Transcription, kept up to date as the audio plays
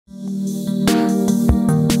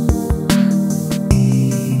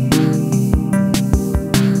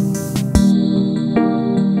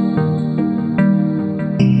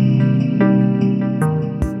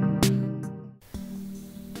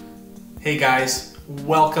Hey guys,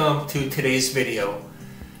 welcome to today's video.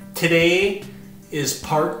 Today is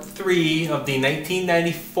part 3 of the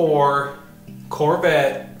 1994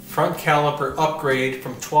 Corvette front caliper upgrade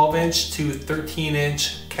from 12-inch to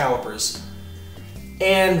 13-inch calipers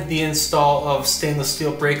and the install of stainless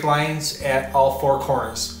steel brake lines at all 4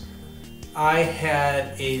 corners. I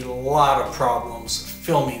had a lot of problems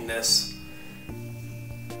filming this.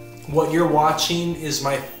 What you're watching is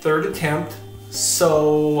my 3rd attempt,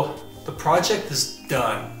 so the project is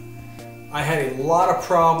done. I had a lot of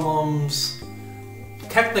problems,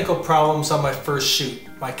 technical problems on my first shoot.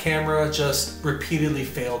 My camera just repeatedly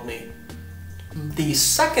failed me. The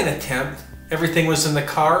second attempt, everything was in the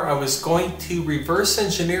car. I was going to reverse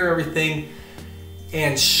engineer everything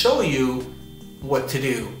and show you what to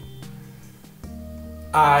do.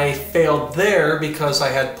 I failed there because I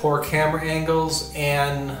had poor camera angles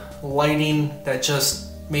and lighting that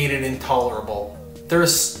just made it intolerable.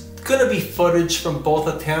 There's gonna be footage from both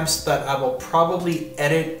attempts that I will probably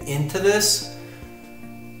edit into this.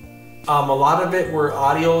 A lot of it were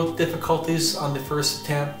audio difficulties on the first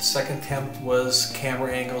attempt. Second attempt was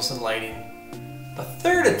camera angles and lighting. The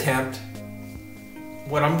third attempt,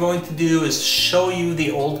 what I'm going to do is show you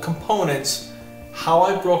the old components, how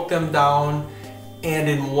I broke them down, and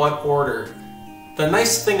in what order. The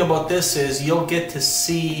nice thing about this is you'll get to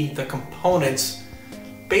see the components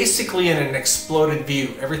basically in an exploded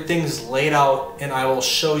view. Everything's laid out and I will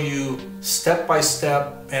show you step by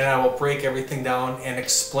step, and I will break everything down and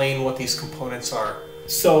explain what these components are.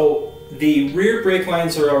 So the rear brake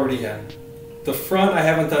lines are already in. The front I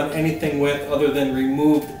haven't done anything with other than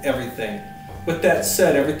removed everything. With that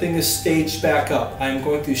said, everything is staged back up. I'm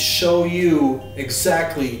going to show you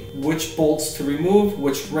exactly which bolts to remove,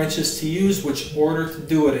 which wrenches to use, which order to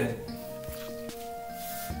do it in.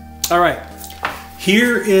 All right.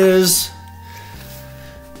 Here is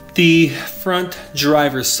the front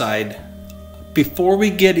driver's side. Before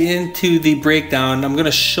we get into the breakdown, I'm going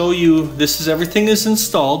to show you, everything is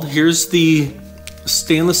installed. Here's the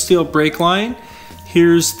stainless steel brake line.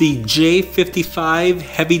 Here's the J55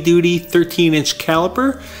 heavy duty 13-inch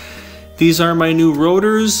caliper. These are my new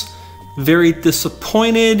rotors. Very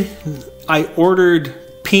disappointed. I ordered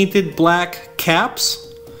painted black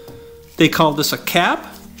caps. They call this a cap.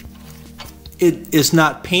 It is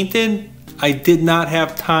not painted. I did not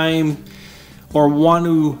have time or want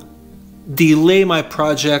to delay my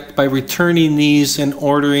project by returning these and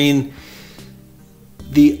ordering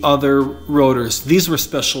the other rotors. These were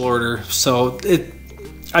special order, so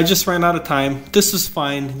I just ran out of time. This is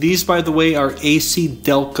fine. These, by the way, are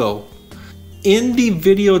ACDelco. In the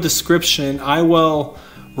video description, I will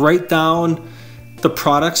write down the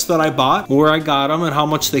products that I bought, where I got them, and how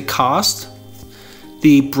much they cost,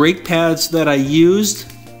 the brake pads that I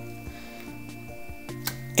used,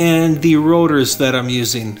 and the rotors that I'm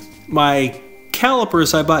using. My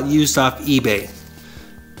calipers I bought used off eBay.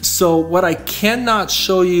 So what I cannot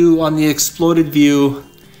show you on the exploded view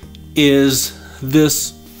is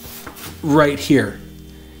this right here.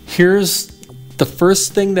 Here's the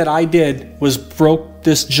first thing that I did, was broke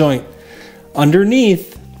this joint.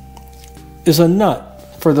 Underneath is a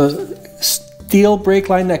nut for the steel brake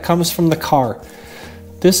line that comes from the car.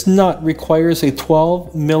 This nut requires a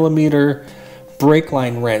 12mm brake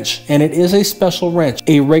line wrench, and it is a special wrench.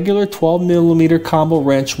 A regular 12mm combo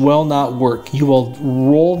wrench will not work. You will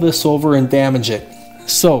roll this over and damage it.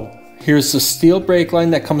 So here's the steel brake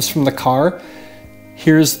line that comes from the car.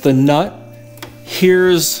 Here's the nut.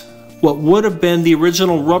 Here's what would have been the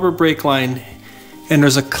original rubber brake line, and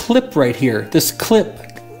there's a clip right here. This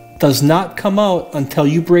clip does not come out until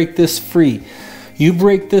you break this free. You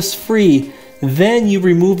break this free, then you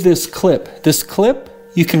remove this clip. This clip,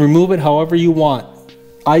 you can remove it however you want.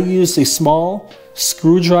 I used a small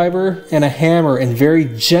screwdriver and a hammer and very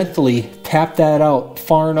gently tapped that out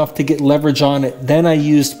far enough to get leverage on it. Then I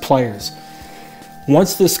used pliers.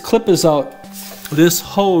 Once this clip is out, this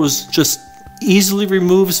hose just easily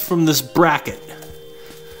removes from this bracket.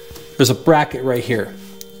 There's a bracket right here.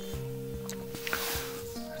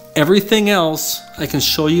 Everything else I can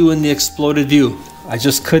show you in the exploded view. I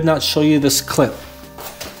just could not show you this clip.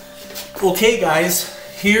 Okay guys,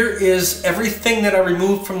 here is everything that I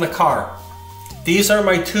removed from the car. These are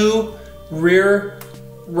my 2 rear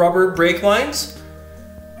rubber brake lines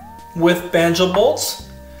with Banjo bolts.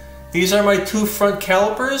 These are my 2 front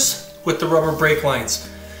calipers with the rubber brake lines.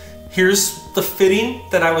 Here's the fitting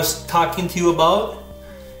that I was talking to you about.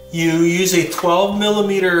 You use a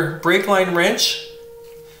 12mm brake line wrench.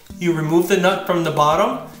 You remove the nut from the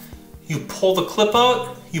bottom. You pull the clip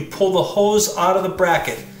out. You pull the hose out of the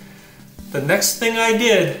bracket. The next thing I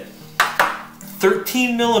did,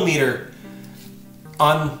 13mm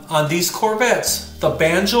On these Corvettes, the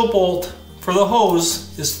Banjo bolt for the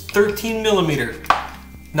hose is 13 millimeter.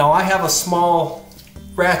 Now I have a small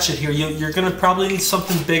ratchet here. You're gonna probably need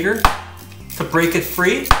something bigger to break it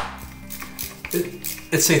free.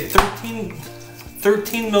 It's a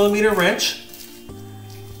 13 millimeter wrench.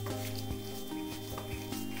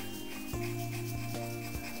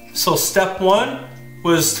 So step one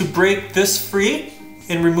was to break this free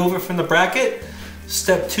and remove it from the bracket.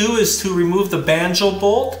 Step two is to remove the Banjo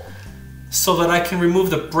bolt so that I can remove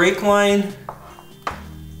the brake line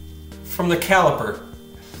from the caliper.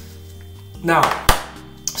 Now,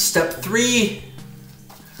 step three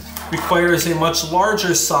requires a much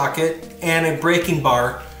larger socket and a braking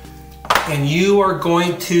bar, and you are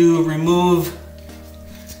going to remove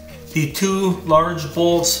the two large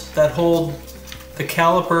bolts that hold the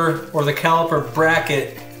caliper or the caliper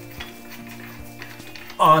bracket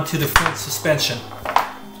onto the front suspension.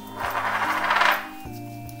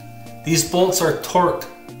 These bolts are torqued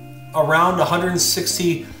around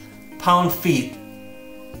 160 pound-feet.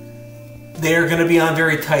 They are going to be on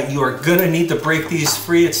very tight. You are going to need to break these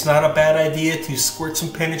free. It's not a bad idea to squirt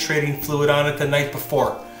some penetrating fluid on it the night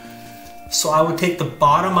before. So I would take the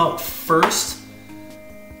bottom out first,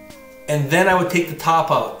 and then I would take the top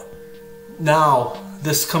out. Now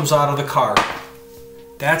this comes out of the car.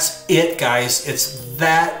 That's it, guys. It's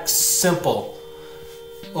that simple.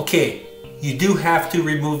 Okay, you do have to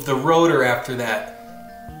remove the rotor after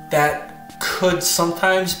that. That could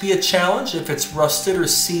sometimes be a challenge if it's rusted or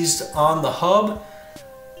seized on the hub,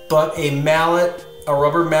 but a mallet, a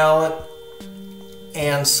rubber mallet,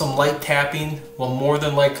 and some light tapping will more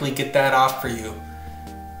than likely get that off for you.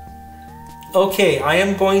 Okay, I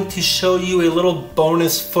am going to show you a little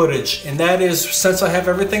bonus footage, and that is, since I have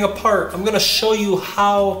everything apart, I'm going to show you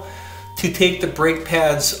how to take the brake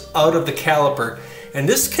pads out of the caliper. And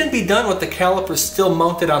this can be done with the caliper still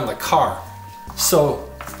mounted on the car. So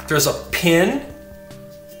there's a pin,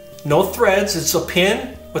 no threads, it's a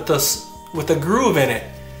pin with a groove in it.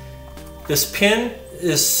 This pin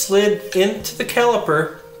is slid into the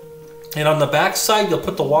caliper, and on the back side you'll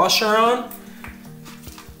put the washer on,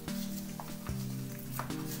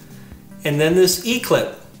 and then this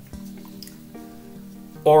E-clip,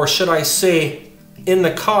 or should I say in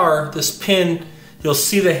the car, this pin, you'll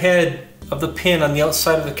see the head of the pin on the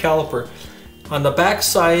outside of the caliper. On the back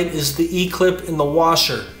side is the E-clip and the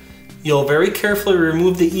washer. You'll very carefully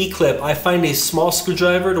remove the E-clip. I find a small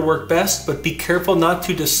screwdriver to work best, but be careful not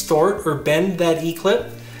to distort or bend that E-clip.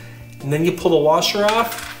 And then you pull the washer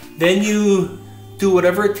off. Then you do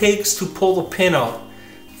whatever it takes to pull the pin out.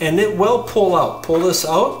 And it will pull out. Pull this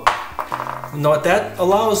out. And what that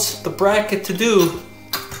allows the bracket to do,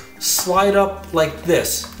 slide up like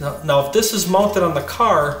this. Now if this is mounted on the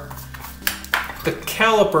car, the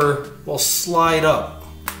caliper will slide up.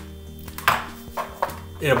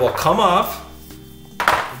 It will come off,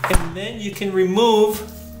 and then you can remove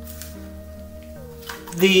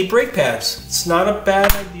the brake pads. It's not a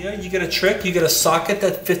bad idea. You get a trick. You get a socket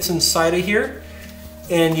that fits inside of here,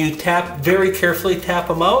 and you tap very carefully, tap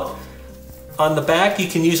them out. On the back, you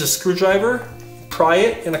can use a screwdriver, pry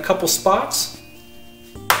it in a couple spots.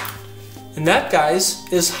 And that,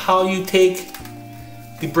 guys, is how you take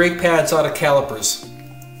the brake pads out of calipers.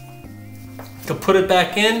 To put it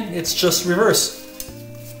back in, it's just reverse.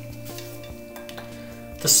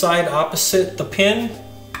 The side opposite the pin,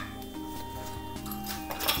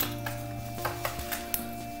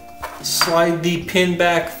 slide the pin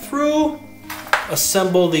back through,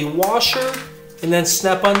 assemble the washer, and then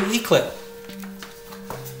snap on the E-clip.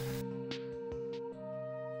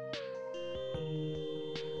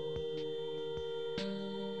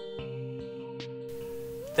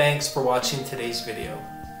 Thanks for watching today's video.